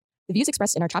The views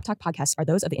expressed in our Chop Talk podcast are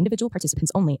those of the individual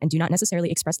participants only and do not necessarily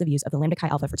express the views of the Lambda Chi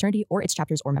Alpha fraternity or its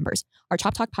chapters or members. Our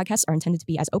Chop Talk podcasts are intended to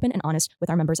be as open and honest with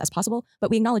our members as possible, but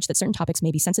we acknowledge that certain topics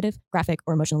may be sensitive, graphic,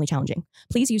 or emotionally challenging.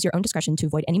 Please use your own discretion to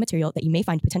avoid any material that you may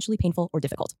find potentially painful or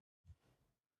difficult.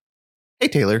 Hey,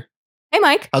 Taylor. Hey,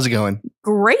 Mike. How's it going?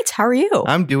 Great. How are you?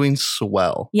 I'm doing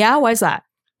swell. Yeah, why is that?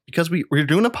 Because we're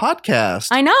doing a podcast.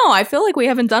 I know. I feel like we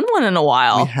haven't done one in a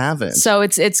while. We haven't. So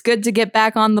it's good to get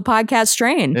back on the podcast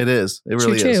train. It is. It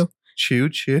really is.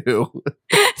 Choo-choo.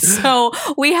 So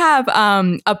we have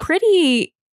a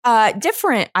pretty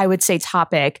different, I would say,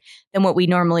 topic than what we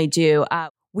normally do.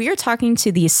 We are talking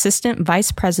to the Assistant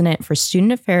Vice President for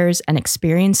Student Affairs and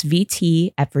Experience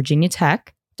VT at Virginia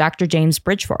Tech, Dr. James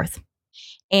Bridgeforth.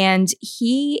 And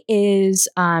he is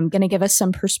going to give us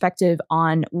some perspective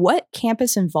on what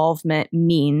campus involvement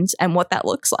means and what that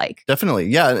looks like. Definitely.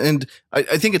 Yeah. And I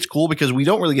think it's cool because we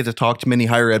don't really get to talk to many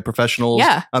higher ed professionals,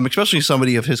 especially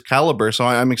somebody of his caliber. So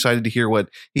I'm excited to hear what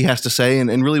he has to say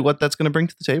and really what that's going to bring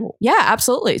to the table. Yeah,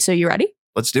 absolutely. So you ready?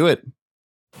 Let's do it.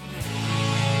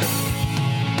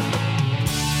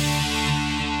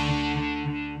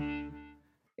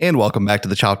 And welcome back to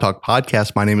the Chop Talk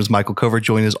podcast. My name is Michael Covert,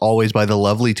 joined as always by the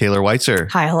lovely Taylor Weitzer.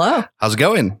 Hi, hello. How's it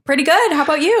going? Pretty good. How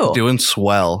about you? Doing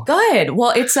swell. Good.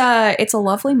 Well, it's a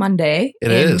lovely Monday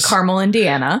in Carmel,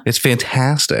 Indiana. It's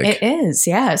fantastic. It is,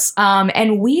 yes.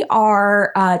 And we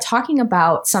are talking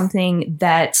about something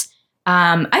that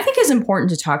I think is important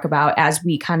to talk about as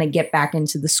we kind of get back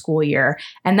into the school year,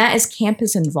 and that is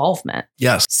campus involvement.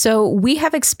 Yes. So we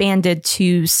have expanded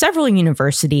to several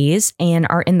universities and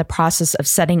are in the process of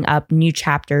setting up new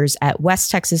chapters at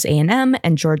West Texas A&M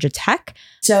and Georgia Tech.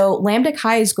 So Lambda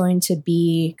Chi is going to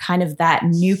be kind of that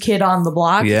new kid on the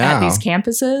block at these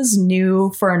campuses,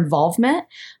 new for involvement.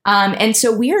 And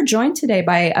so we are joined today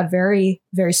by a very,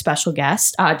 very special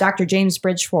guest, Dr. James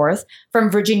Bridgeforth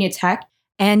from Virginia Tech.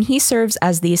 And he serves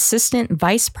as the Assistant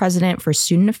Vice President for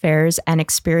Student Affairs and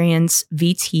Experience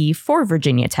VT for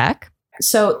Virginia Tech.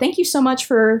 So thank you so much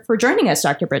for joining us,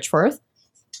 Dr. Bridgeforth.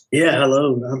 Yeah,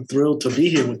 hello. I'm thrilled to be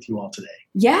here with you all today.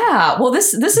 Yeah, well,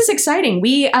 this is exciting.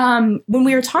 We when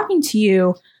we were talking to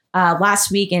you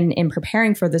last week in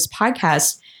preparing for this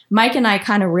podcast, Mike and I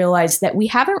kind of realized that we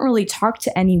haven't really talked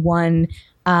to anyone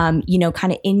kind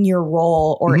of in your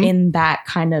role or in that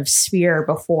kind of sphere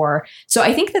before. So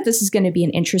I think that this is going to be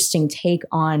an interesting take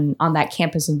on that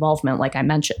campus involvement, like I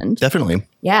mentioned. Definitely.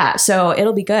 Yeah. So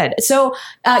it'll be good. So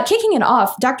kicking it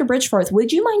off, Dr. Bridgeforth,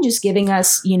 would you mind just giving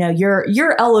us,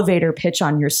 your elevator pitch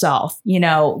on yourself?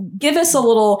 Give us a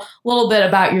little bit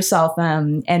about yourself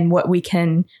and what we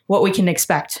can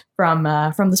expect from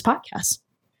this podcast.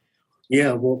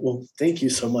 Yeah, well, thank you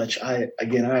so much. I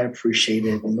appreciate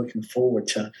it. I'm looking forward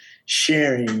to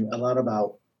sharing a lot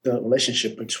about the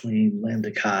relationship between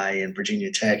Lambda Chi and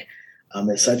Virginia Tech.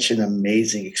 It's such an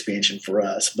amazing expansion for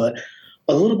us. But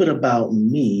a little bit about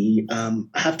me, I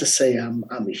have to say I'm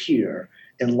here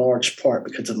in large part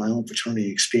because of my own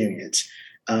fraternity experience.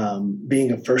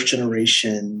 Being a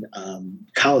first-generation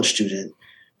college student,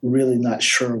 really not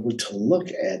sure what to look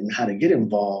at and how to get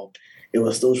involved. It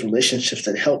was those relationships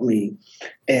that helped me.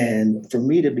 And for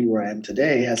me to be where I am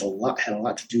today had a lot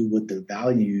to do with the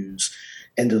values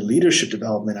and the leadership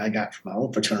development I got from my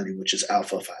own fraternity, which is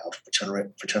Alpha Phi Alpha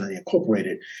Fraternity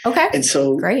Incorporated. Okay. And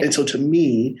so, great. And so to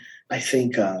me, I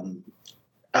think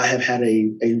I have had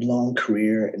a long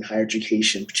career in higher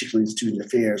education, particularly in student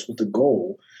affairs, with the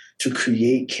goal to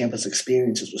create campus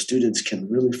experiences where students can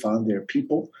really find their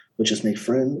people, which is make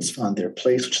friends, find their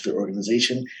place, which is their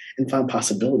organization, and find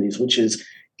possibilities, which is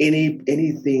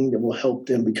anything that will help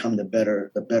them become the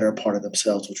better part of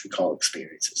themselves, which we call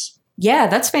experiences. Yeah,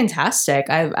 that's fantastic.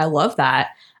 I love that.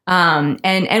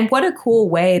 And what a cool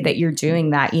way that you're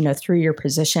doing that, through your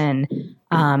position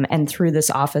and through this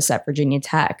office at Virginia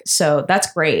Tech. So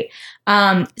that's great.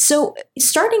 So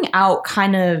starting out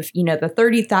kind of, the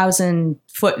 30,000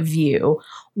 foot view,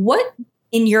 what,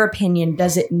 in your opinion,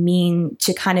 does it mean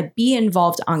to kind of be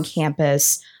involved on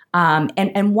campus?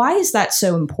 And why is that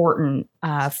so important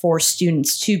for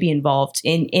students to be involved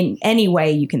in any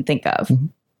way you can think of? Mm-hmm.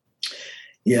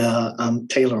 Yeah,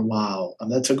 Taylor, wow.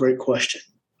 That's a great question.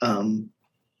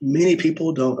 Many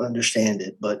people don't understand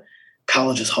it, but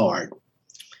college is hard.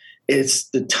 It's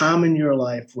the time in your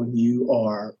life when you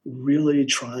are really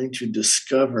trying to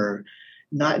discover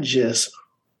not just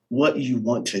what you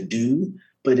want to do,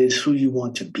 but it's who you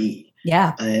want to be.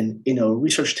 Yeah. And,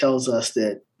 research tells us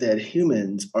that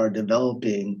humans are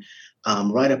developing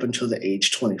right up until the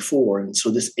age 24. And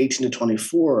so this 18 to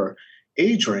 24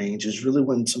 age range is really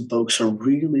when some folks are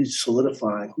really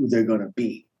solidifying who they're going to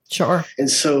be. Sure. And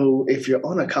so if you're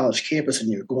on a college campus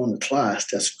and you're going to class,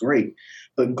 that's great.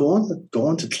 But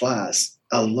going to class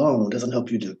alone doesn't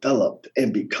help you develop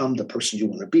and become the person you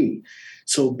want to be.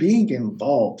 So being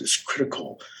involved is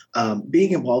critical.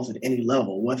 Being involved at any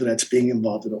level, whether that's being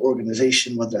involved in an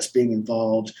organization, whether that's being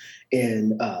involved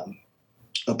in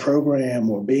a program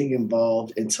or being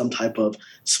involved in some type of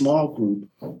small group,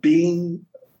 being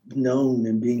known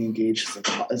and being engaged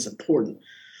is important.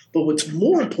 But what's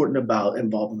more important about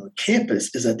involvement on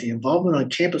campus is that the involvement on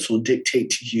campus will dictate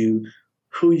to you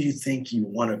who you think you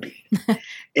want to be.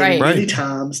 And many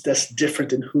times that's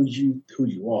different than who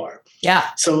you are. Yeah.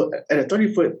 So at a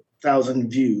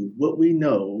 30,000 view, what we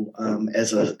know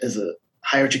as a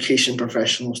higher education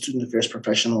professional, student affairs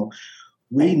professional,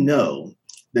 we know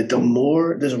that the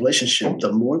more there's a relationship,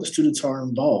 the more the students are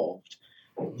involved,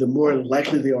 the more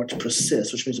likely they are to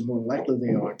persist, which means the more likely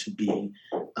they are to be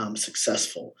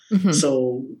successful. Mm-hmm.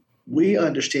 So we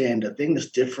understand the thing that's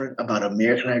different about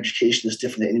American higher education is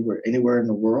different than anywhere in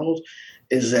the world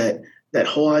is that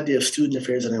whole idea of student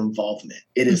affairs and involvement.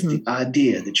 It is the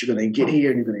idea that you're going to get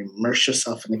here and you're going to immerse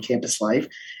yourself in the campus life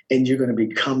and you're going to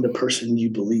become the person you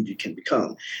believe you can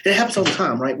become. And it happens all the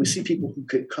time, right? We see people who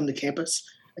could come to campus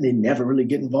and they never really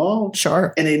get involved.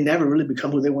 Sure. And they never really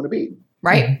become who they want to be.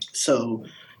 Right. So,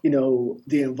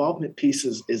 the involvement piece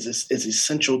is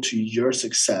essential to your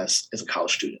success as a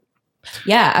college student.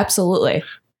 Yeah, absolutely.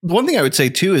 One thing I would say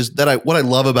too is that what I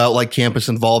love about like campus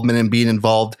involvement and being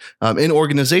involved in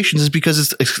organizations is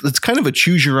because it's kind of a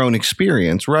choose your own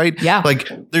experience, right? Yeah. Like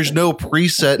there's no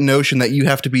preset notion that you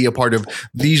have to be a part of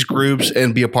these groups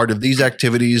and be a part of these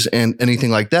activities and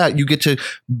anything like that. You get to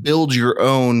build your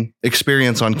own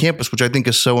experience on campus, which I think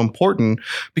is so important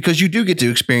because you do get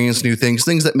to experience new things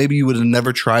that maybe you would have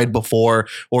never tried before,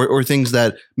 or things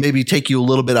that maybe take you a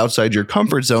little bit outside your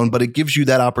comfort zone, but it gives you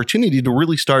that opportunity to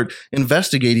really start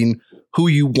investigating who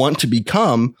you want to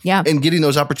become and getting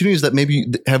those opportunities that maybe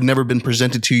have never been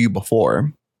presented to you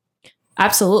before.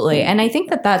 Absolutely. And I think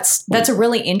that's a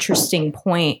really interesting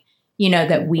point,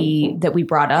 that we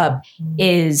brought up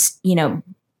is,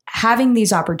 having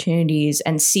these opportunities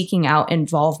and seeking out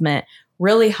involvement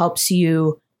really helps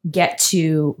you get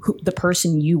to the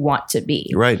person you want to be.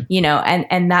 Right.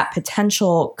 And that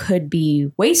potential could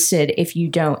be wasted if you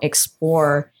don't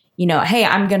explore hey,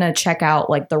 I'm going to check out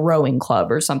like the rowing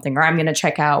club or something, or I'm going to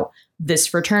check out this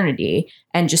fraternity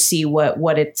and just see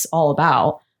what it's all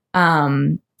about.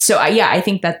 So I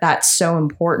think that's so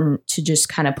important to just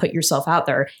kind of put yourself out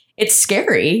there. It's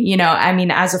scary,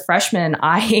 as a freshman,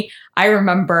 I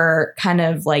remember kind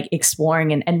of like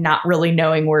exploring and not really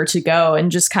knowing where to go and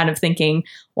just kind of thinking,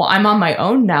 well, I'm on my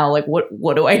own now. Like,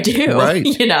 what do I do? Right.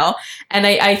 And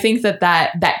I think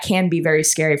that can be very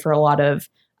scary for a lot of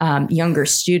younger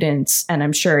students. And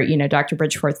I'm sure, Dr.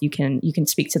 Bridgeforth, you can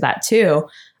speak to that too.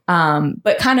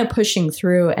 But kind of pushing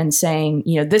through and saying,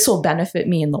 this will benefit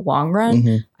me in the long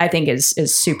run, I think is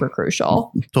super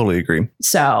crucial. Totally agree.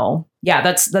 So yeah,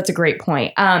 that's a great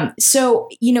point. So,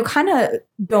 kind of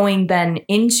going then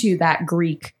into that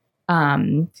Greek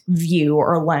view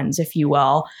or lens, if you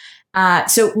will.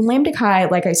 So Lambda Chi,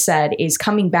 like I said, is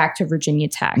coming back to Virginia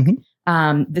Tech.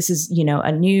 This is,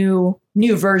 a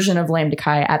new version of Lambda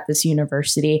Chi at this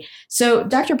university. So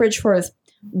Dr. Bridgeforth,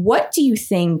 what do you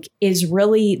think is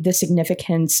really the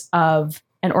significance of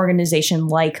an organization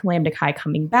like Lambda Chi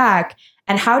coming back?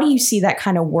 And how do you see that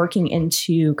kind of working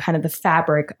into kind of the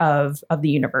fabric of the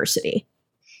university?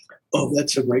 Oh,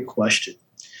 that's a great question.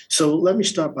 So let me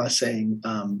start by saying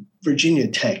Virginia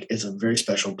Tech is a very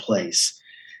special place.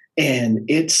 And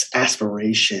its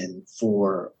aspiration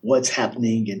for what's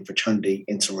happening in fraternity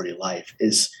and sorority life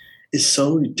is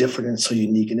so different and so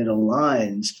unique. And it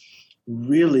aligns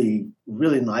really,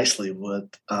 really nicely with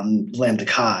Lambda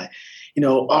Chi.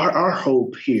 Our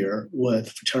hope here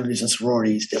with fraternities and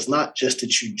sororities is not just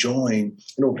that you join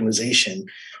an organization.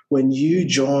 When you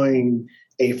join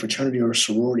a fraternity or a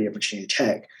sorority at Virginia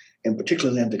Tech, and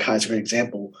particularly Lambda Chi is a great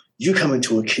example, you come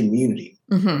into a community.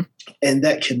 And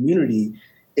that community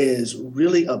is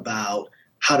really about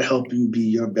how to help you be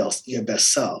your best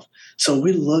self. So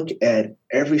we look at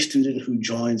every student who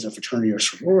joins a fraternity or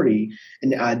sorority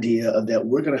and the idea of that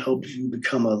we're going to help you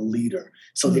become a leader.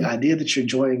 So the idea that you're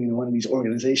joining in one of these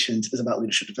organizations is about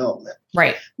leadership development.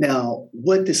 Right. Now,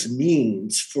 what this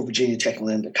means for Virginia Tech and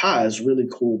Lambda Chi is really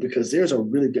cool because there's a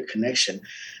really good connection.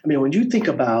 I mean, when you think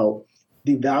about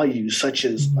the values such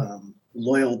as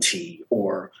loyalty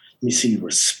or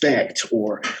respect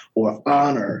or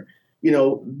honor,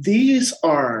 these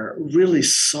are really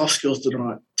soft skills that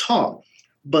aren't taught.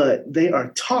 but they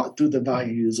are taught through the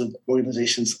values of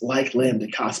organizations like Lambda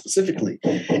Chi specifically.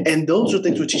 And those are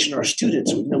things we're teaching our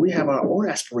students. We have our own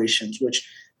aspirations, which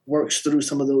works through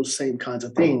some of those same kinds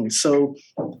of things. So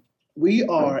we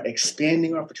are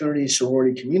expanding our fraternity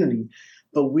sorority community,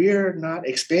 but we're not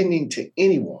expanding to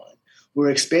anyone. We're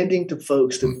expanding to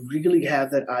folks that really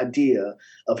have that idea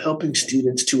of helping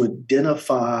students to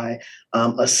identify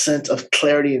a sense of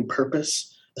clarity and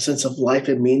purpose, a sense of life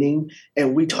and meaning.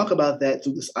 And we talk about that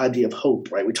through this idea of hope,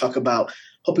 right? We talk about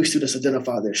helping students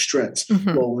identify their strengths.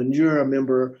 Mm-hmm. Well, when you're a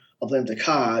member of Lambda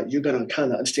Chi, you're going to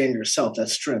kind of understand yourself, that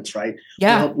strengths, right?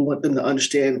 Yeah. We want them to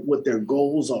understand what their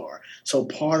goals are. So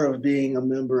part of being a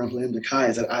member of Lambda Chi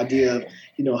is that idea of,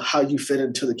 how you fit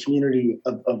into the community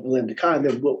of Lambda Chi and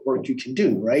then what work you can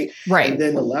do, right? Right. And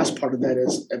then the last part of that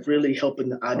is really helping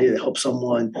the idea to help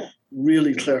someone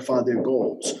really clarify their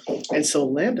goals. And so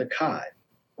Lambda Chi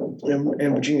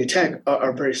and Virginia Tech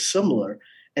are very similar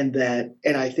in that,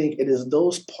 and I think it is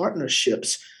those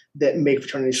partnerships that make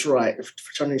fraternity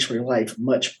sorority life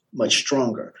much, much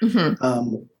stronger.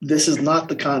 Mm-hmm. This is not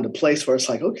the kind of place where it's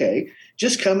like, okay,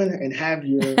 just come in and have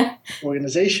your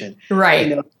organization.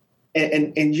 Right.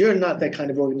 And you're not that kind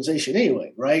of organization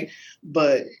anyway, right?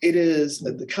 But it is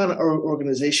the kind of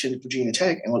organization at Virginia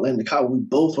Tech and with Lambda Chi, we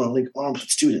both want to link arms with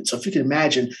students. So if you can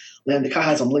imagine, Lambda Chi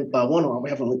has them linked by one arm, we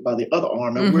have them linked by the other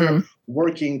arm, and we're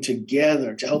working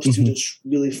together to help students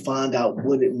really find out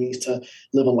what it means to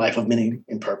live a life of meaning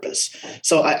and purpose.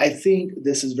 So I think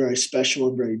this is very special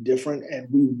and very different, and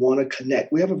we want to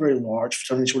connect. We have a very large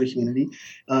fraternity sorority community.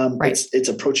 Right. It's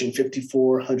approaching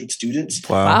 5,400 students.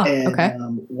 Wow. And Okay.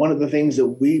 One of the things that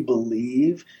we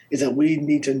believe is that we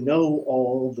need to know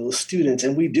all of those students,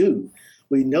 and we do.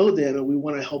 We know them, and we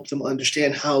want to help them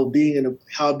understand how being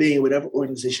in whatever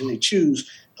organization they choose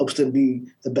helps them be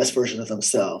the best version of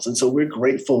themselves. And so we're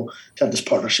grateful to have this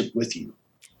partnership with you.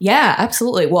 Yeah,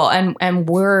 absolutely. Well, and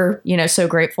we're, so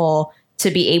grateful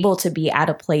to be able to be at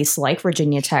a place like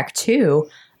Virginia Tech too,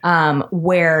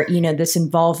 where, this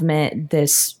involvement,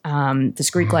 this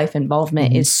Greek life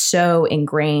involvement is so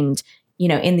ingrained,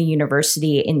 in the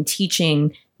university, in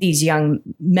teaching these young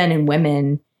men and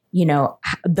women,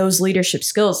 those leadership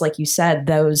skills, like you said,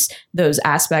 those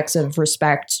aspects of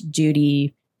respect,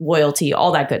 duty, loyalty,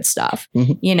 all that good stuff,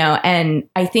 and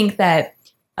I think that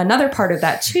another part of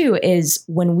that too is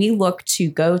when we look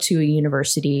to go to a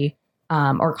university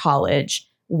or college,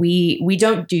 we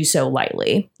don't do so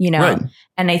lightly, Right.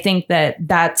 And I think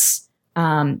that's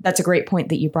a great point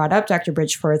that you brought up, Dr.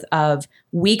 Bridgeforth, of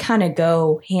we kind of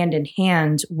go hand in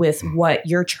hand with what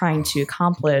you're trying to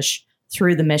accomplish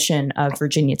through the mission of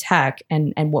Virginia Tech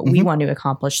and what we want to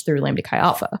accomplish through Lambda Chi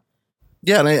Alpha.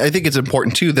 Yeah, and I think it's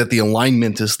important too that the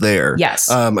alignment is there. Yes.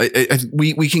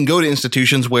 We can go to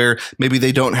institutions where maybe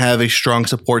they don't have a strong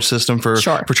support system for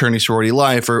fraternity sorority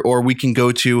life, or we can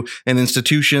go to an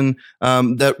institution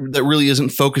that really isn't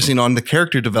focusing on the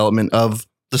character development of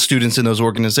the students in those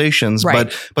organizations.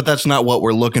 Right. But that's not what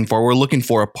we're looking for. We're looking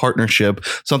for a partnership,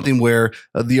 something where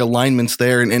the alignment's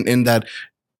there, and that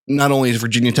not only is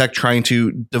Virginia Tech trying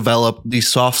to develop these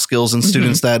soft skills in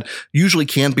students that usually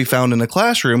can't be found in a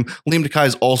classroom, Lambda Chi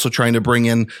is also trying to bring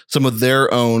in some of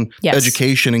their own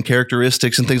education and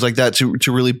characteristics and things like that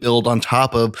to really build on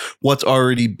top of what's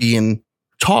already being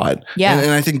taught. Yeah.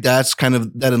 And I think that's kind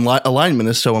of that alignment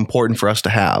is so important for us to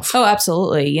have. Oh,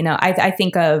 absolutely. I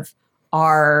think of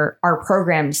our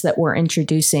programs that we're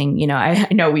introducing. I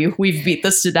know we've beat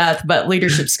this to death, but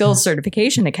Leadership Skills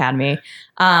Certification Academy,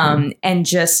 and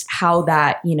just how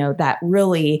that that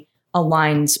really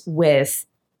aligns with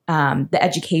the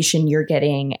education you're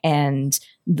getting and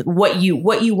what you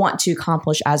want to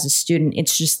accomplish as a student.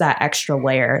 It's just that extra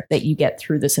layer that you get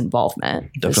through this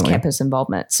involvement, this campus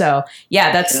involvement. So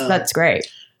yeah, that's great.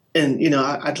 And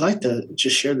I'd like to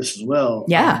just share this as well.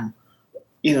 Yeah.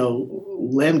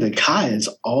 Lambda Chi is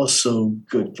also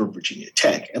good for Virginia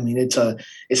Tech. I mean,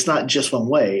 it's not just one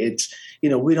way. It's,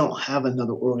 we don't have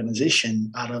another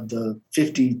organization out of the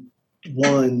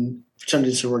 51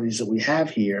 fraternity sororities that we have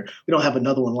here. We don't have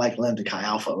another one like Lambda Chi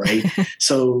Alpha, right?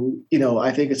 So,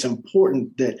 I think it's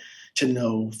important to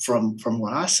know from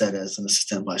what I said as an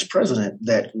assistant vice president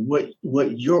that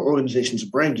what your organization is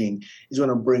bringing is going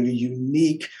to bring a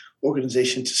unique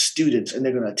organization to students, and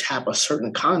they're going to tap a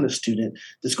certain kind of student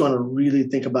that's going to really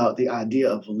think about the idea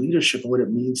of leadership and what it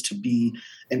means to be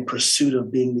in pursuit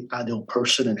of being the ideal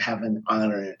person and having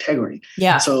honor and integrity.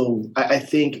 Yeah. So I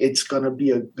think it's going to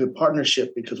be a good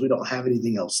partnership because we don't have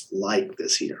anything else like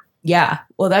this here. Yeah.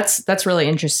 Well, that's really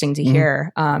interesting to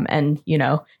hear. And,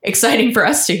 exciting for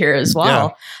us to hear as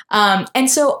well. Yeah.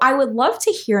 And so I would love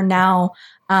to hear now,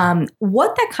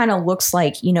 what that kind of looks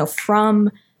like, you know,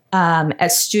 from a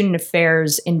student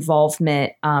affairs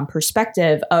involvement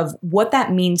perspective of what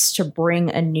that means to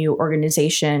bring a new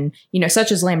organization, you know,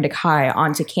 such as Lambda Chi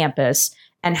onto campus,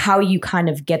 and how you kind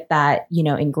of get that, you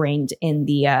know, ingrained in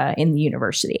the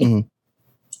university. Mm-hmm.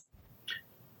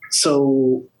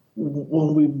 So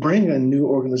when we bring a new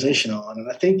organization on,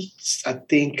 and I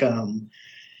think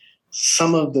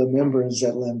some of the members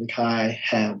at Lambda Chi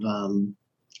have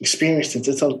experienced it.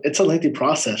 It's a lengthy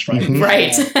process, right? Mm-hmm.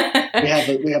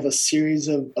 Right. we have a series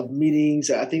of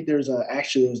meetings. I think there's an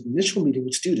initial meeting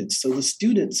with students. So the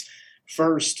students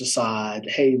first decide,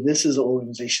 hey, this is an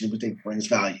organization that we think brings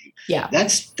value. Yeah,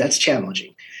 that's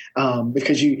challenging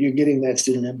because you're getting that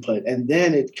student input, and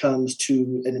then it comes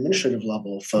to an administrative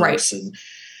level of folks, right.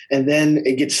 and then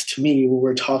it gets to me when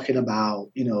we're talking about,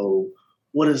 you know,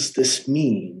 what does this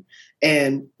mean?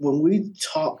 And when we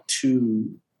talk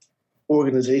to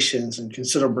organizations and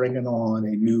consider bringing on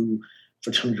a new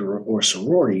fraternity or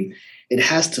sorority, it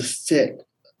has to fit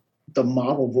the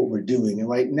model of what we're doing. And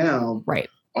right now, right.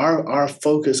 Our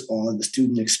focus on the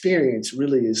student experience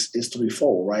really is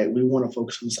threefold, right? We want to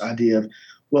focus on this idea of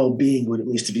well-being, what it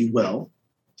means to be well,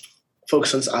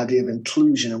 focus on this idea of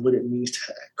inclusion and what it means to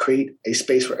create a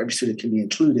space where every student can be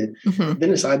included. Mm-hmm. Then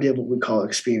this idea of what we call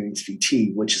experience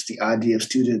VT, which is the idea of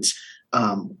students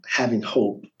having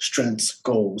hope, strengths,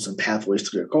 goals, and pathways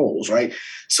to their goals, right?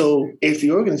 So if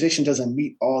the organization doesn't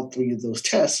meet all three of those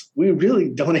tests, we really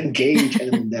don't engage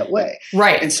in them that way.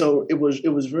 Right. And so it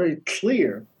was very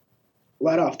clear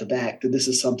right off the bat that this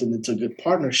is something that's a good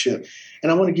partnership. And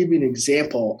I want to give you an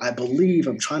example. I'm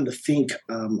trying to think,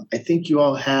 I think you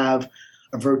all have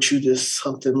a virtue that's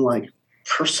something like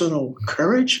personal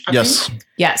courage. I think.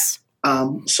 Yes.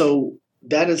 So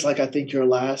that is like, I think your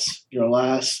last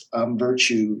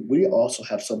virtue. We also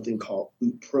have something called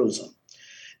UPROSM.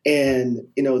 And,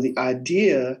 you know, the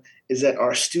idea is that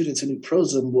our students in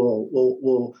UPROSM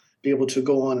will be able to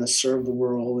go on and serve the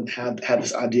world and have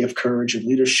this idea of courage and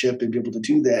leadership and be able to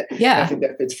do that. Yeah. And I think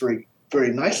that fits very,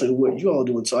 very nicely with what you all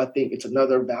do. And so I think it's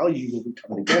another value when we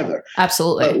come together.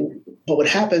 Absolutely. But what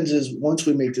happens is once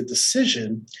we make the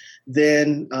decision,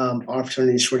 then our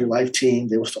fraternity sorority life team,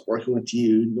 they will start working with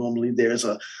you. Normally there's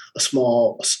a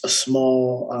small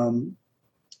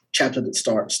chapter that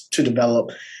starts to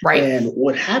develop. Right. And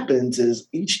what happens is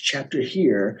each chapter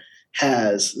here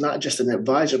has not just an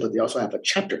advisor, but they also have a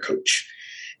chapter coach.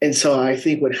 And so I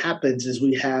think what happens is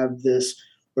we have this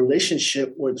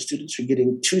relationship where the students are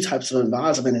getting two types of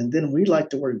advisement, and then we like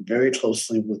to work very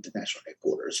closely with the national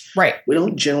headquarters. Right. We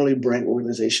don't generally bring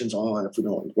organizations on if we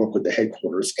don't work with the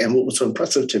headquarters. And what was so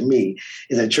impressive to me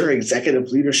is that your executive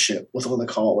leadership was on the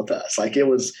call with us. Like it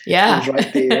was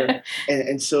right there.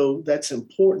 and so that's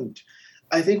important.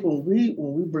 I think when we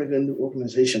bring a new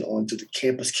organization onto the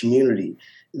campus community,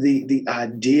 the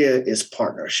idea is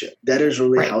partnership. That is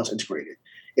really how it's integrated.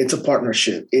 It's a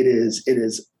partnership. It is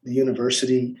the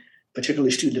university,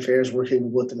 particularly student affairs,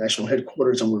 working with the national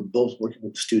headquarters, and we're both working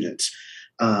with the students.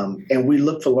 And we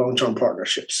look for long-term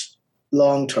partnerships.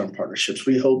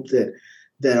 We hope that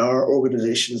our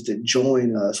organizations that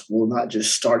join us will not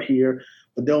just start here,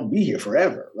 but they'll be here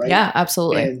forever, right? Yeah,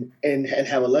 absolutely. And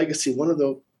have a legacy. One of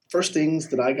the first things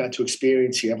that I got to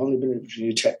experience here, I've only been at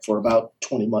Virginia Tech for about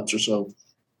 20 months or so.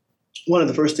 One of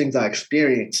the first things I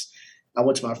experienced, I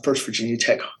went to my first Virginia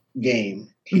Tech game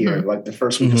here, like the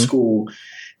first week of school.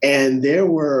 And there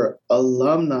were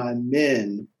alumni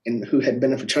men who had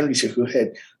been in fraternities here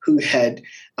who had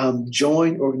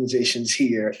joined organizations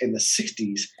here in the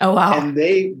 60s. Oh, wow. And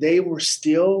they were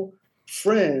still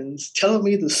friends telling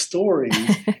me the story.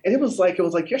 And it was like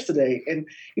yesterday. And,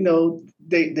 you know,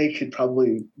 they could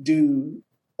probably do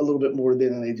a little bit more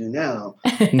than they do now.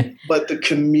 But the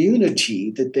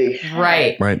community that they have,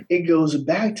 right. It goes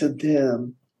back to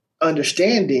them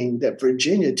understanding that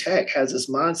Virginia Tech has this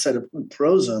mindset of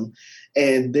UPROSM,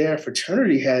 and their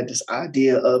fraternity had this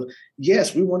idea of,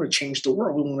 yes, we want to change the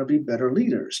world. We want to be better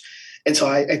leaders. And so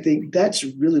I think that's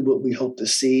really what we hope to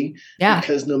see. Yeah.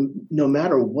 Because no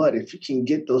matter what, if you can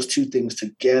get those two things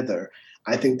together,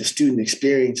 I think the student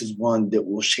experience is one that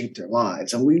will shape their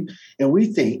lives. And we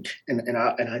think, and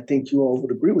I think you all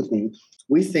would agree with me,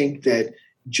 we think that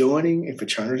joining a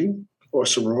fraternity or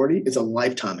sorority is a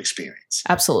lifetime experience.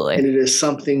 Absolutely. And it is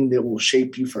something that will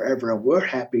shape you forever. And we're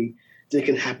happy that it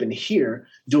can happen here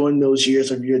during those years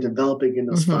of your developing in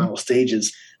those final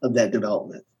stages of that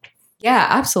development. Yeah,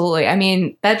 absolutely. I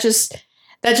mean, that just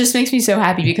makes me so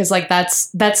happy because like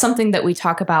that's something that we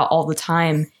talk about all the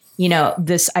time. You know,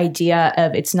 this idea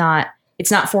of it's not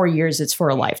 4 years, it's for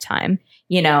a lifetime,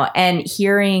 you know, and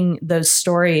hearing those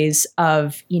stories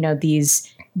of, you know,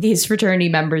 these these fraternity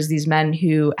members, these men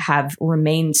who have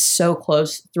remained so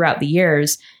close throughout the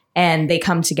years, and they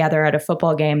come together at a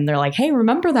football game and they're like, hey,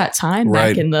 remember that time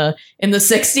back in the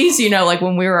 60s, like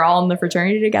when we were all in the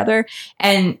fraternity together?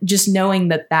 And just knowing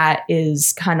that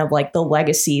is kind of like the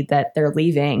legacy that they're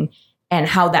leaving and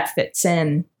how that fits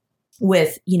in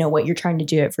with, what you're trying to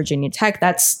do at Virginia Tech.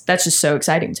 That's just so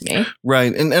exciting to me.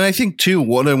 Right. And I think too,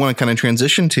 what I want to kind of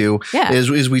transition to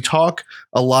is we talk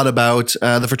a lot about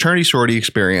the fraternity sorority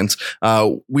experience.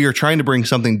 We are trying to bring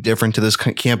something different to this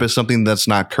campus, something that's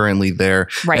not currently there.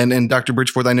 Right. And Dr.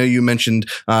 Bridgeforth, I know you mentioned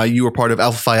you were part of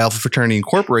Alpha Phi Alpha Fraternity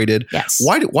Incorporated. Yes.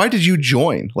 Why did you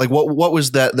join? Like what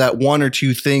was that one or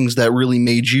two things that really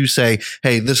made you say,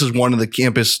 hey, this is one of the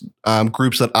campus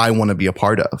groups that I want to be a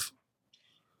part of?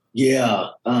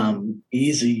 Yeah,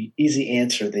 easy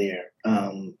answer there.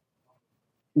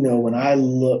 When I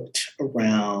looked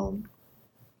around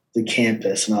the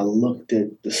campus and I looked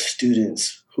at the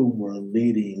students who were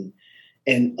leading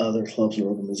in other clubs and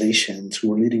organizations,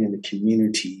 who were leading in the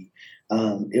community,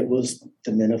 it was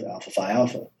the men of Alpha Phi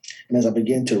Alpha. And as I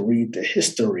began to read the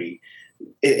history,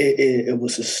 it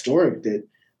was historic that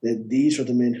these were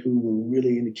the men who were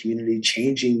really in the community,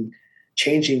 changing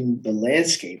the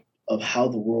landscape of how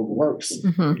the world works.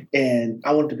 Mm-hmm. And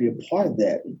I wanted to be a part of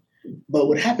that. But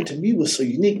what happened to me was so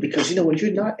unique because, when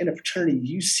you're not in a fraternity,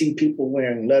 you see people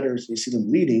wearing letters, you see them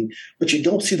leading, but you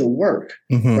don't see the work,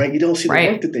 mm-hmm. right? You don't see the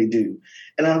work that they do.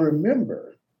 And I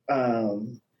remember, I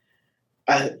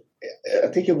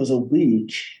think it was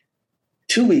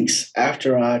 2 weeks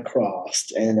after I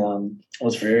crossed, and I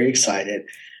was very excited.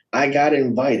 I got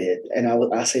invited, and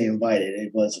I say invited.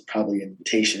 It was probably an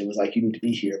invitation. It was like, you need to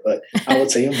be here, but I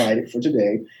would say invited for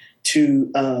today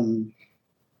to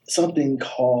something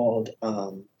called,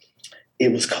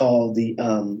 it was called the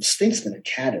Sphinxman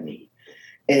Academy.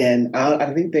 And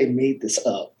I think they made this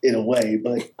up in a way,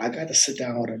 but I got to sit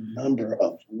down with a number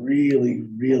of really,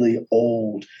 really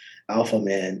old alpha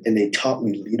men, and they taught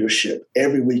me leadership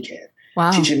every weekend.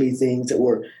 Wow. Teaching me things that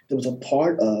was a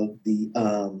part of the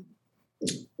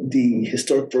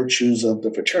historic virtues of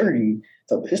the fraternity,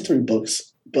 the history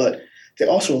books, but they're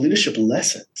also leadership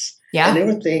lessons. Yeah. And there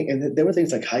were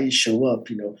things like how you show up,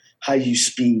 how you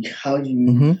speak, how you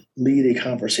mm-hmm. lead a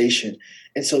conversation.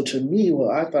 And so to me,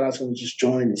 I thought I was going to just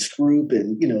join this group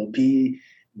and, be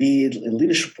in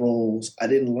leadership roles. I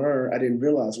didn't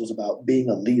realize it was about being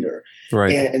a leader.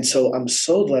 Right. And so I'm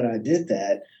so glad I did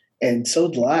that. And so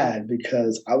glad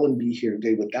because I wouldn't be here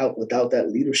today without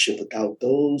that leadership, without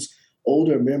those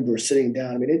older members sitting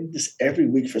down. I mean, they did this every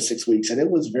week for 6 weeks, and it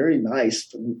was very nice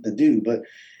for me to do, but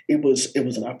it was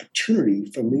an opportunity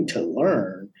for me to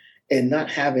learn, and not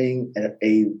having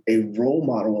a role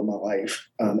model in my life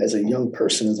as a young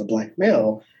person, as a Black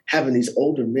male, having these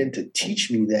older men to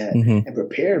teach me that mm-hmm. and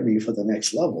prepare me for the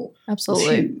next level. Absolutely.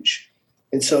 Was huge.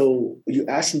 And so you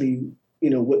asked me,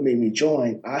 what made me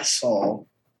join. I saw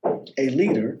a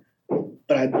leader,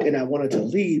 but I wanted to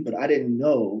lead, but I didn't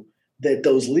know that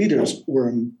those leaders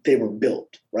were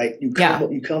built, right? You come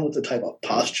with the type of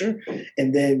posture,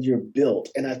 and then you're built.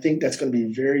 And I think that's going to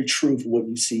be very true for what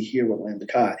you see here with Lambda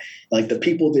Chi. Like the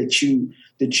people that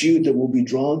will be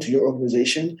drawn to your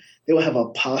organization, they will have a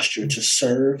posture to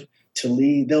serve, to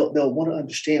lead. They'll want to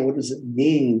understand, what does it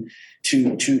mean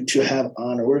to have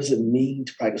honor? What does it mean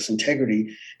to practice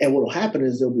integrity? And what will happen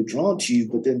is they'll be drawn to you,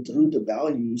 but then through the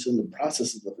values and the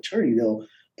process of the fraternity, they'll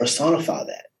personify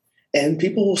that. And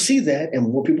people will see that,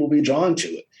 and more people will be drawn to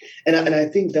it. And I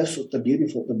think that's what the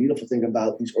beautiful thing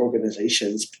about these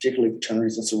organizations, particularly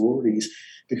fraternities and sororities,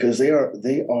 because they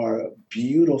are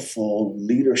beautiful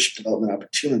leadership development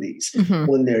opportunities mm-hmm.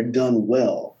 when they're done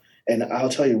well. And I'll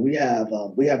tell you, we have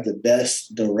the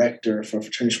best director for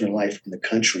fraternity and life in the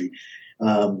country,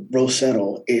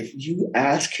 Rossetto. If you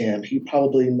ask him, he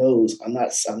probably knows. I'm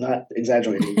not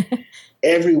exaggerating.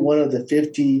 Every one of the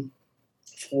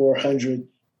 5,400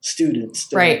 students,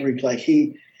 right? Like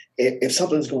if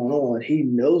something's going on, he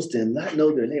knows them. Not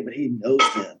know their name, but he knows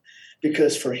them,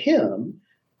 because for him,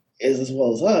 as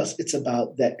well as us, it's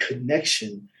about that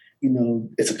connection.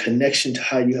 It's a connection to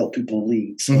how you help people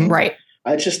lead. So mm-hmm. Right.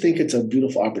 I just think it's a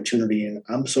beautiful opportunity, and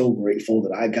I'm so grateful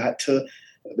that I got to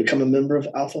become a member of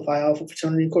Alpha Phi Alpha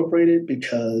Fraternity Incorporated,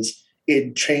 because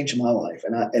it changed my life.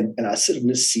 And I sit in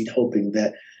this seat hoping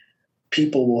that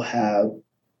people will have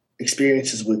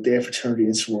experiences with their fraternity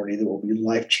and sorority that will be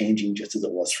life-changing just as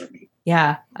it was for me.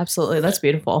 Yeah, absolutely. That's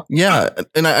beautiful. Yeah.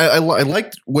 And I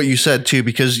liked what you said too,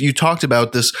 because you talked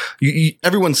about this.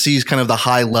 Everyone sees kind of the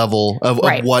high level of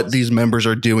what these members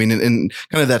are doing and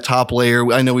kind of that top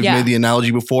layer. I know we've made the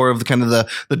analogy before of the kind of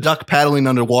the duck paddling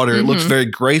underwater. It looks very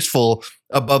graceful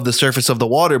above the surface of the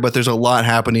water, but there's a lot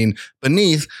happening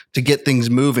beneath to get things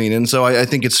moving. And so I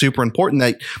think it's super important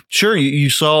that, sure, you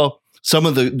saw some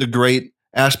of the great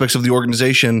aspects of the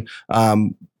organization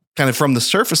kind of from the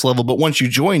surface level, but once you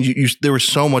joined, there was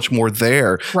so much more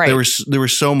there. Right. There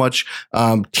was so much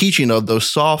teaching of those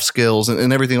soft skills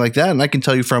and everything like that. And I can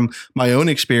tell you from my own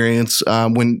experience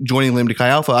when joining Lambda Chi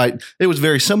Alpha, it was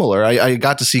very similar. I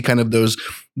got to see kind of those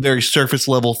very surface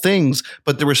level things,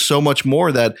 but there was so much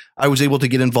more that I was able to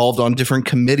get involved on different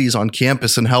committees on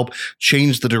campus and help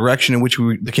change the direction in which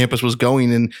the campus was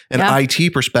going in an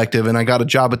IT perspective. And I got a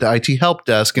job at the IT help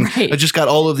desk, and I just got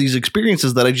all of these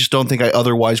experiences that I just don't think I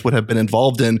otherwise would have been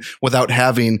involved in without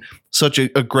having such a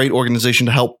great organization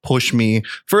to help push me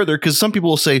further. Because some people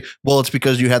will say, well, it's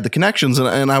because you had the connections.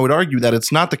 And I would argue that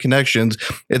it's not the connections.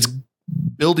 It's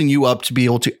building you up to be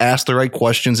able to ask the right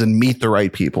questions and meet the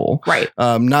right people. Right.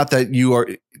 Not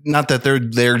that they're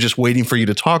there just waiting for you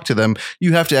to talk to them.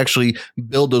 You have to actually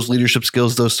build those leadership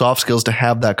skills, those soft skills to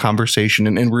have that conversation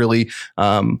and really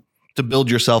to build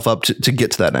yourself up to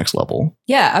get to that next level.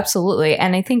 Yeah, absolutely.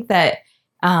 And I think that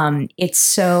it's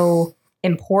so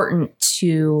important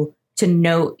to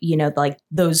note, like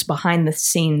those behind the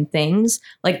scene things.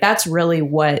 Like that's really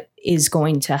what is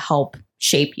going to help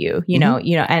shape you,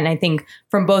 and I think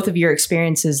from both of your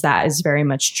experiences, that is very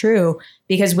much true,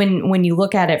 because when you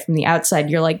look at it from the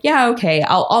outside, you're like, yeah, okay,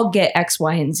 I'll get X,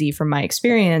 Y, and Z from my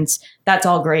experience. That's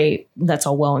all great. That's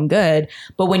all well and good.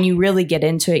 But when you really get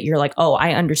into it, you're like, oh,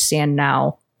 I understand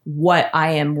now what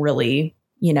I am really,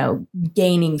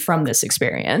 gaining from this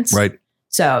experience. Right.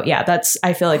 So yeah,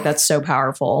 I feel like that's so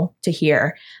powerful to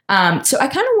hear. So I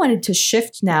kind of wanted to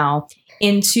shift now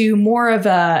into more of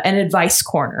an advice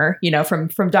corner,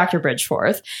 from Dr.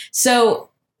 Bridgeforth.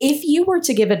 So if you were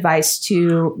to give advice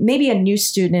to maybe a new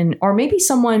student or maybe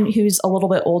someone who's a little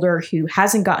bit older who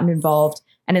hasn't gotten involved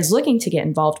and is looking to get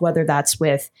involved, whether that's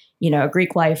with, a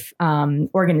Greek life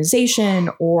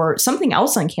organization or something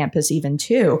else on campus even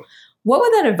too, what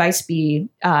would that advice be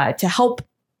to help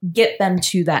get them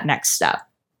to that next step?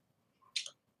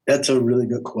 That's a really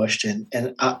good question.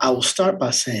 And I will start by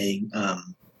saying,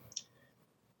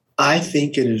 I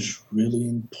think it is really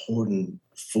important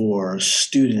for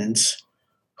students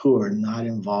who are not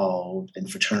involved in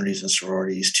fraternities and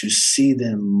sororities to see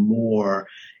them more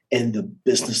in the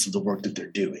business of the work that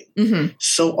they're doing. Mm-hmm.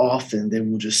 So often they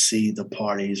will just see the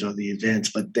parties or the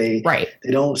events, but they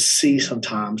don't see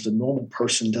sometimes the normal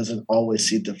person doesn't always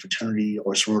see the fraternity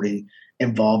or sorority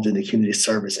involved in the community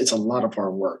service. It's a lot of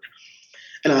hard work.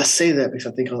 And I say that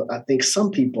because I think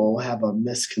some people have a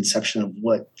misconception of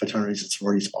what fraternities and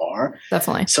sororities are.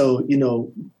 Definitely. So,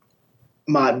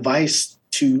 my advice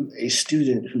to a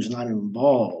student who's not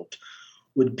involved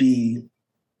would be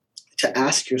to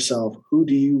ask yourself, who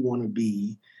do you want to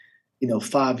be,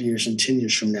 5 years and 10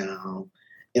 years from now?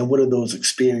 And what are those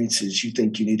experiences you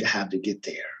think you need to have to get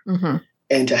there? Mm-hmm.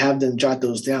 And to have them jot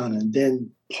those down and then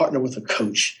partner with a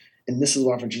coach. And this is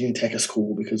why Virginia Tech is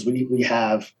cool, because we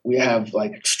have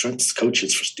like strengths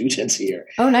coaches for students here.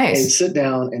 Oh, nice. And sit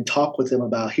down and talk with them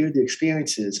about here are the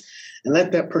experiences and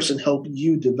let that person help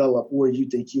you develop where you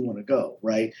think you want to go,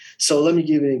 right? So let me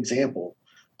give you an example.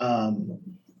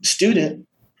 Student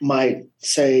might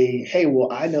say, hey,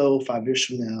 well, I know 5 years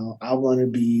from now, I want to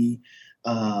be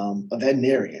a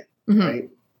veterinarian, right?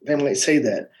 They might say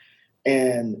that.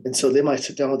 And so they might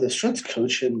sit down with a strengths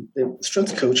coach, and the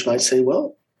strengths coach might say,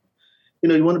 well,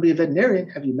 you want to be a veterinarian.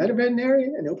 Have you met a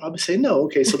veterinarian? And they'll probably say no.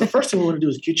 Okay, so the first thing we want to do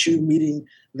is get you meeting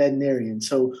veterinarians.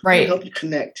 So we'll help you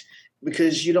connect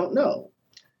because you don't know.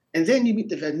 And then you meet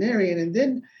the veterinarian. And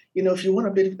then, if you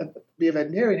want to be a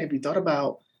veterinarian, have you thought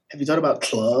about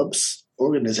clubs,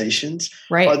 organizations?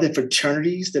 Right. Are there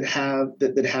fraternities that have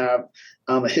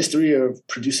a history of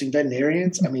producing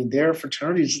veterinarians? I mean, there are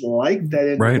fraternities like that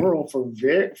in the world for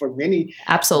many,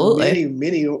 absolutely,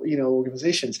 many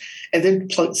organizations, and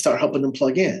then start helping them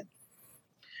plug in.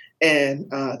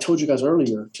 And I told you guys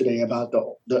earlier today about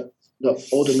the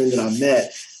older men that I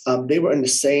met. They were in the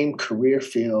same career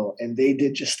field, and they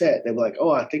did just that. They were like, "Oh,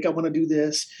 I think I want to do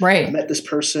this." Right. I met this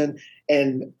person,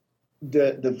 and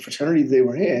the fraternity they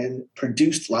were in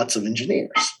produced lots of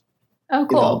engineers. Oh,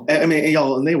 cool. I mean,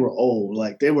 y'all, and they were old.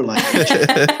 Like they were like,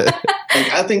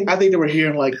 I think they were here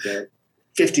in like the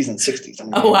 50s and 60s. I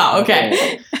mean, oh, wow.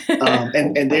 Okay.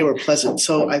 and they were pleasant.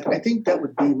 So I think that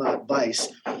would be my advice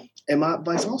And my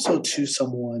advice also to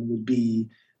someone would be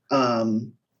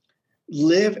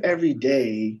live every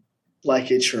day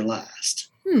like it's your last.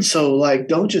 So like,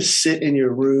 don't just sit in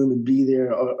your room and be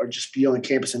there or just be on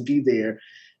campus and be there.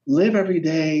 Live every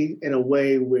day in a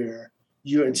way where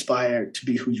you're inspired to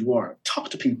be who you are. Talk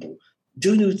to people,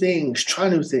 do new things, try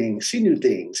new things, see new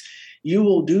things. You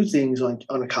will do things on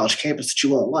a college campus that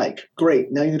you won't like.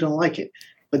 Great. Now you don't like it,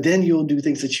 but then you'll do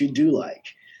things that you do like.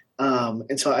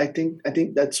 And so I think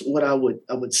that's what I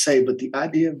would say. But the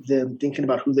idea of them thinking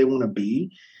about who they want to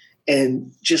be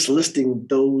and just listing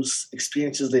those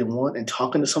experiences they want and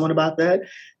talking to someone about that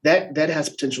has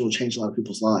potential to change a lot of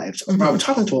people's lives. Mm-hmm. When I'm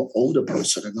talking to an older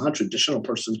person, a non-traditional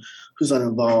person who's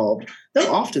uninvolved,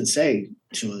 they'll often say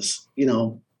to us,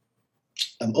 I'm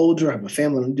older, I have a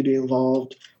family, I need to be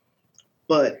involved.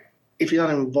 But if you're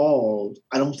not involved,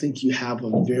 I don't think you have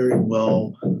a very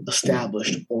well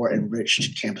established or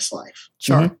enriched campus life.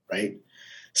 Sure. Right?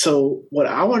 So what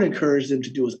I want to encourage them to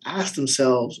do is ask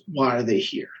themselves, why are they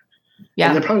here? Yeah.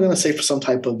 And they're probably going to say for some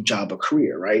type of job or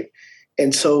career, right?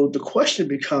 And so the question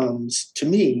becomes, to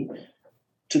me,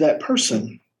 to that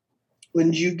person,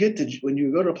 when you go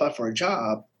to apply for a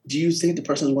job, do you think the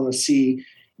person want to see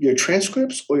your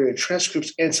transcripts or your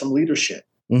transcripts and some leadership?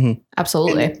 Mm-hmm.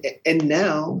 Absolutely. And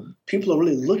now people are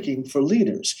really looking for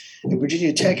leaders. And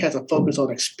Virginia Tech has a focus on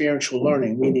experiential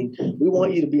learning, meaning we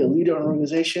want you to be a leader in an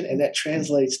organization, and that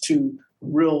translates to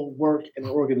real work in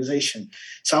an organization.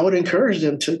 So I would encourage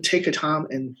them to take a time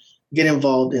and get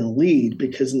involved and lead,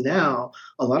 because now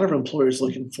a lot of employers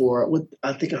looking for what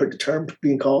I think I heard the term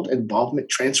being called involvement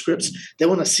transcripts. They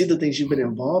want to see the things you've been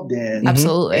involved in.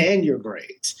 Absolutely. And your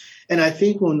grades. And I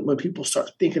think when people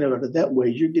start thinking about it that way,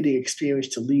 you're getting experience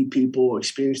to lead people,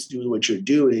 experience to do what you're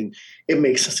doing. It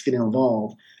makes us get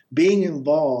involved. Being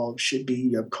involved should be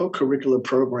your co-curricular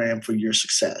program for your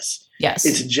success. Yes.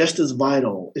 It's just as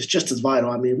vital.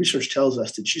 I mean, research tells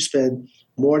us that you spend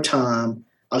more time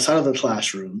outside of the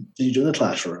classroom than you do in the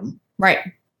classroom. Right.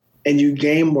 And you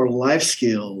gain more life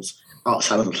skills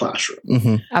outside of the classroom.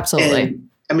 Mm-hmm. Absolutely. And,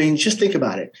 I mean, just think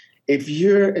about it. If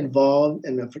you're involved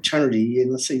in a fraternity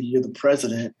and let's say you're the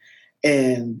president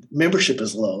and membership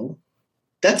is low,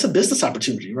 that's a business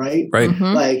opportunity, right? Right. Mm-hmm.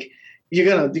 Like you're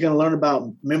gonna learn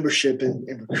about membership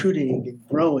and recruiting and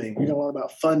growing. You're gonna learn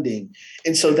about funding.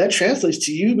 And so that translates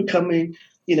to you becoming,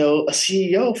 a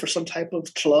CEO for some type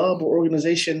of club or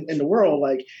organization in the world.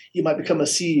 Like you might become a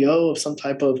CEO of some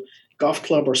type of golf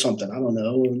club or something. I don't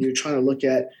know. When you're trying to look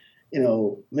at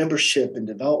membership and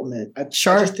development. I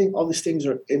just think all these things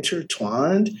are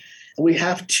intertwined, and we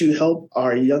have to help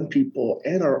our young people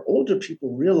and our older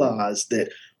people realize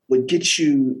that what gets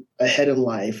you ahead in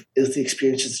life is the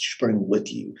experiences that you bring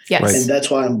with you. Yes. Right. And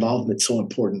that's why involvement is so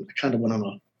important. I kind of went on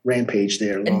a rampage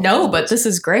there. No, but this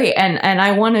is great. And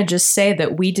I want to just say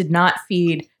that we did not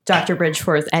feed Dr.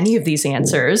 Bridgeforth any of these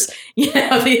answers.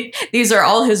 These are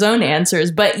all his own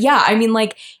answers. But yeah, I mean,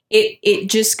 like it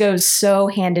just goes so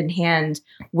hand in hand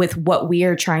with what we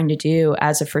are trying to do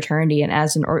as a fraternity and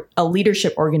as a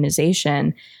leadership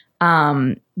organization.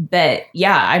 That,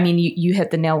 yeah, I mean, you hit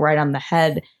the nail right on the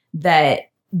head that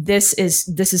this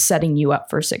is setting you up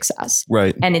for success.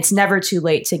 Right. And it's never too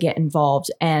late to get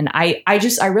involved. And I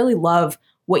really love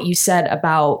what you said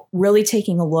about really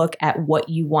taking a look at what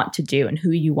you want to do and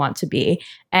who you want to be.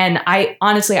 And I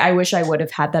wish I would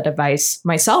have had that advice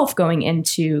myself going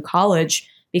into college,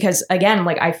 because again,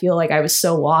 like I feel like I was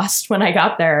so lost when I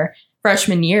got there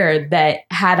freshman year that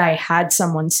had I had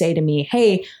someone say to me,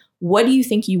 hey, what do you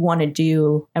think you want to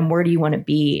do and where do you want to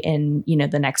be in,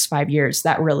 the next 5 years?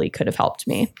 That really could have helped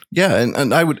me. Yeah.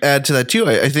 And I would add to that too.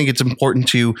 I think it's important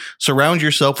to surround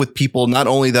yourself with people, not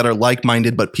only that are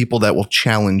like-minded, but people that will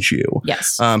challenge you.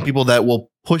 Yes. People that will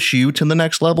push you to the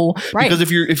next level. Right. Because if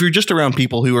you're just around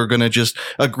people who are going to just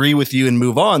agree with you and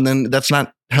move on, then that's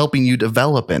not helping you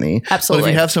develop any. Absolutely. But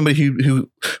if you have somebody who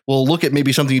will look at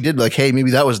maybe something you did, like, hey,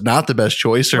 maybe that was not the best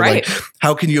choice, or right. like,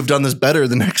 how can you have done this better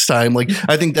the next time? Like,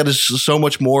 I think that is so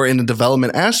much more in the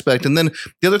development aspect. And then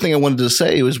the other thing I wanted to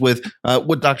say was with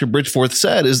what Dr. Bridgeforth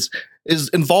said is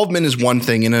involvement is one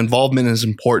thing, and involvement is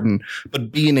important,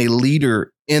 but being a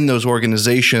leader in those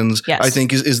organizations, yes, I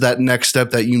think is that next step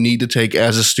that you need to take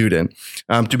as a student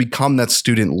to become that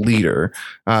student leader,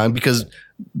 because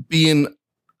being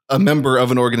a member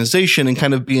of an organization and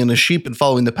kind of being a sheep and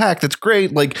following the pack, that's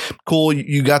great. Like, cool.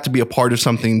 You got to be a part of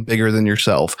something bigger than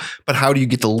yourself, but how do you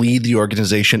get to lead the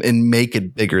organization and make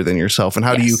it bigger than yourself? And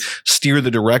how do you steer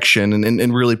the direction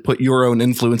and really put your own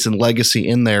influence and legacy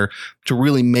in there to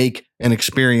really make an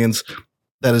experience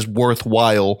that is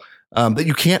worthwhile? That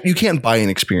you can't buy an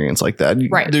experience like that.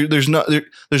 Right. There's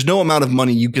no amount of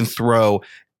money you can throw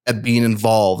at being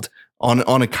involved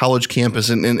on a college campus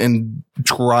and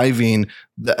driving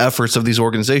the efforts of these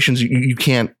organizations, you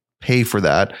can't pay for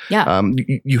that. Yeah.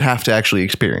 You have to actually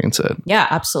experience it. Yeah,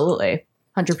 absolutely.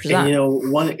 100%.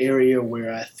 And, one area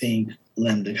where I think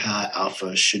Lambda Chi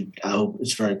Alpha I hope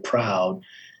is very proud,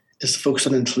 is to focus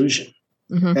on inclusion.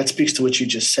 Mm-hmm. That speaks to what you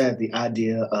just said, the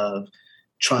idea of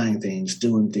trying things,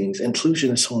 doing things.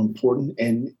 Inclusion is so important.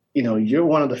 And, you're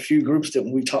one of the few groups that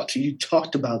when we talked to, you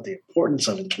talked about the importance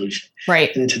of inclusion.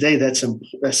 Right. And today that's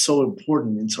so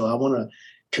important. And so I want to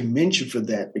commend you for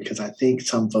that, because I think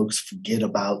some folks forget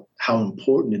about how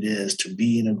important it is to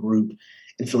be in a group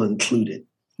and feel included.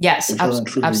 Yes,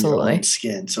 absolutely. In your own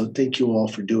skin. So thank you all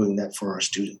for doing that for our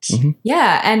students. Mm-hmm.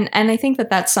 Yeah. And I think that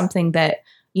that's something that,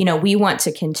 we want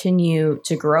to continue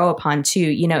to grow upon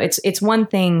too. It's one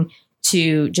thing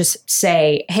to just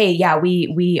say, hey, yeah,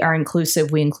 we are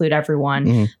inclusive, we include everyone.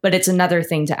 Mm-hmm. But it's another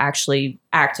thing to actually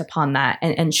act upon that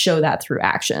and show that through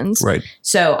actions. Right.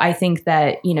 So I think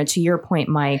that, to your point,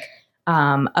 Mike,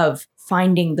 of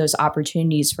finding those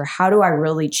opportunities for how do I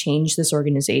really change this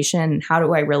organization? How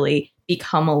do I really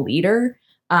become a leader?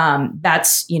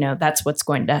 That's what's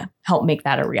going to help make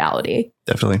that a reality.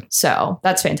 Definitely. So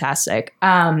that's fantastic.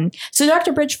 So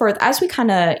Dr. Bridgeforth, as we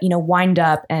kind of, wind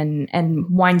up and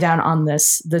wind down on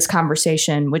this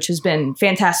conversation, which has been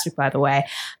fantastic, by the way,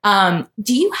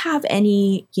 do you have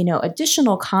any,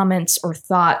 additional comments or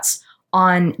thoughts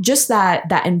on just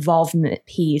that involvement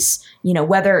piece,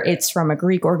 whether it's from a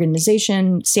Greek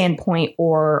organization standpoint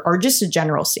or just a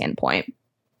general standpoint?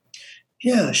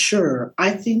 Yeah, sure.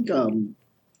 I think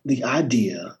the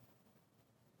idea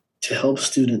to help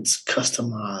students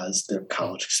customize their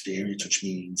college experience, which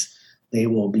means they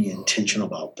will be intentional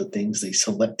about the things they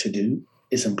select to do,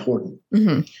 is important.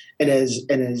 Mm-hmm. And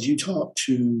as you talk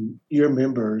to your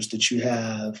members that you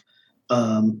have,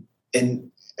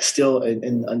 and still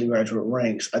in undergraduate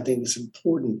ranks, I think it's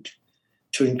important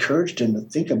to encourage them to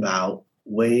think about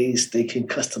ways they can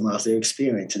customize their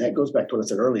experience. And that goes back to what I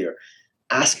said earlier,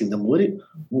 asking them, who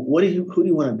do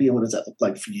you want to be and what does that look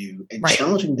like for you? And right.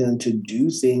 Challenging them to do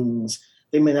things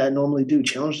they may not normally do,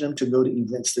 challenge them to go to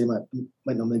events they might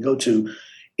normally go to.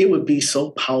 It would be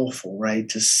so powerful, right,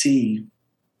 to see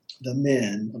the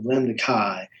men of Lambda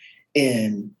Chi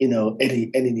in, at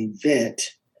an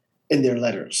event in their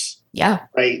letters. Yeah.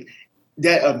 Right.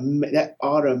 That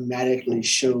automatically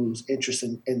shows interest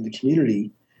in the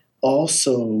community.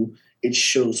 Also, it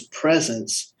shows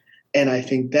presence. And I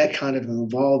think that kind of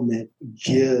involvement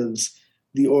gives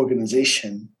the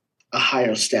organization a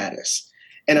higher status.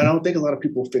 And I don't think a lot of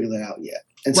people figure that out yet.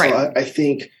 And so right. I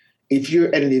think if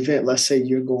you're at an event, let's say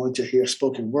you're going to hear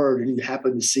spoken word and you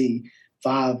happen to see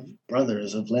 5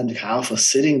 brothers of Lambda Chi Alpha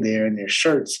sitting there in their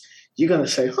shirts, you're going to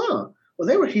say, well,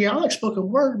 they were here. I like spoken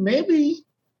word. Maybe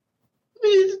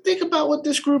think about what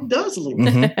this group does a little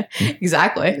bit. Mm-hmm.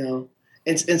 Exactly.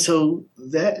 And so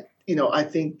that, I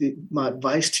think that my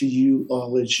advice to you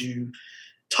all as you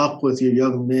talk with your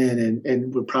young men,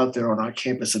 and we're proud they're on our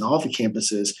campus and all the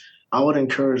campuses, I would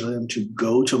encourage them to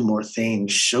go to more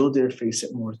things, show their face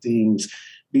at more things,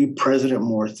 be present at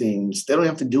more things. They don't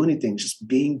have to do anything, just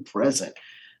being present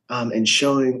and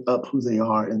showing up who they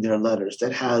are in their letters.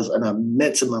 That has an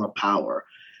immense amount of power.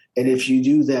 And if you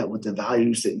do that with the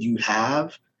values that you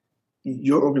have,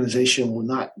 your organization will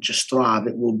not just thrive,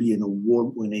 it will be an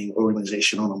award-winning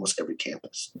organization on almost every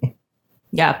campus.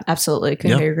 Yeah, absolutely.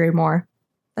 Couldn't agree more.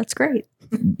 That's great.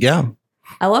 Yeah.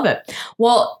 I love it.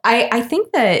 Well, I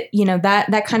think that,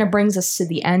 that kind of brings us to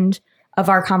the end of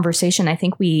our conversation. I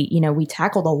think we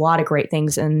tackled a lot of great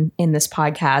things in this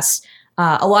podcast.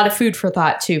 A lot of food for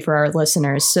thought, too, for our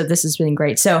listeners. So this has been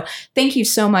great. So thank you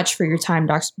so much for your time,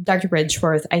 Dr.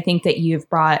 Bridgeforth. I think that you've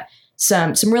brought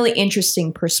some really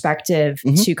interesting perspective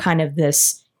to kind of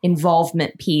this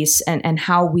involvement piece and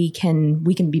how we can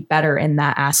be better in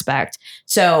that aspect.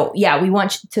 So, yeah, we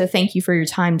want to thank you for your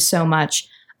time so much.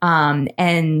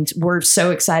 And we're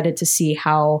so excited to see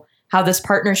how this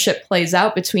partnership plays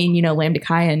out between, Lambda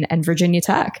Chi and Virginia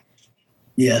Tech.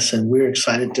 Yes, and we're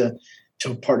excited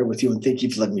to partner with you, and thank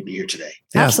you for letting me be here today.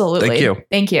 Yeah, absolutely. Thank you.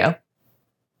 Thank you.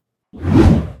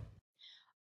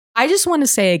 I just want to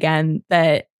say again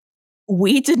that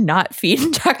we did not feed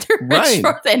Dr.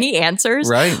 Bridgeforth any answers,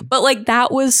 right? But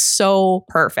that was so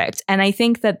perfect. And I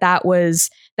think that was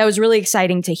really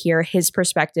exciting to hear his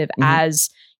perspective as,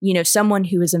 someone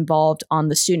who is involved on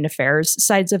the student affairs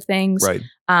sides of things, right?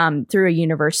 Through a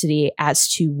university, as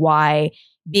to why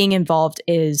being involved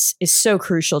is so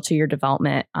crucial to your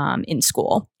development in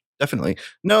school. Definitely.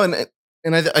 No,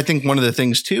 and I think one of the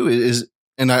things too is,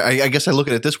 and I guess I look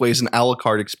at it this way, as an a la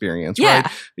carte experience, right?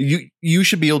 You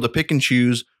should be able to pick and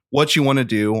choose what you want to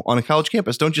do on a college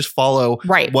campus. Don't just follow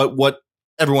what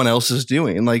everyone else is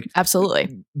doing. Like,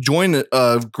 absolutely, join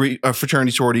a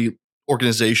fraternity sorority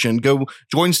organization. Go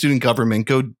join student government.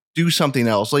 Go do something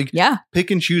else. Like,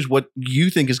 pick and choose what you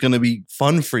think is going to be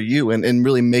fun for you, and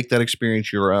really make that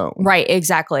experience your own. Right,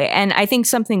 exactly. And I think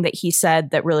something that he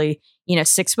said that really,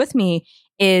 sticks with me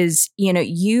is, you're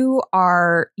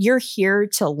here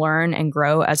to learn and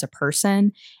grow as a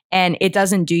person. And it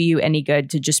doesn't do you any good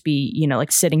to just be,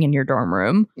 like sitting in your dorm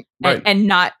room and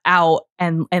not out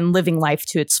and living life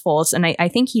to its fullest. And I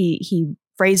think he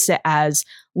phrased it as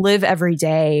live every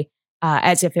day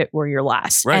as if it were your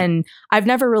last. Right. And I've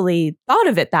never really thought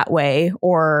of it that way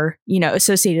or,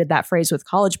 associated that phrase with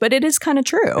college, but it is kind of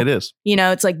true. It is.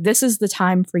 It's like, this is the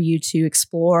time for you to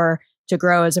explore, to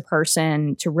grow as a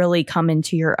person, to really come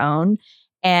into your own.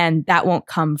 And that won't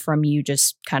come from you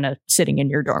just kind of sitting in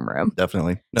your dorm room.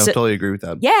 Definitely. No, totally agree with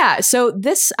that. Yeah. So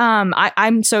this,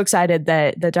 I'm so excited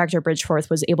that Dr. Bridgeforth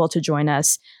was able to join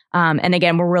us. And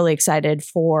again, we're really excited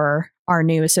for our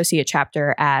new associate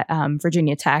chapter at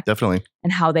Virginia Tech. Definitely.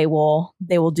 And how they will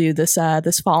do this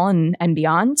fall and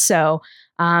beyond. So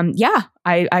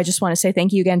I just want to say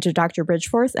thank you again to Dr.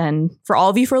 Bridgeforth and for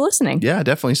all of you for listening. Yeah,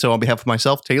 definitely. So on behalf of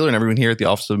myself, Taylor, and everyone here at the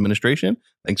Office of Administration,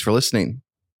 thanks for listening.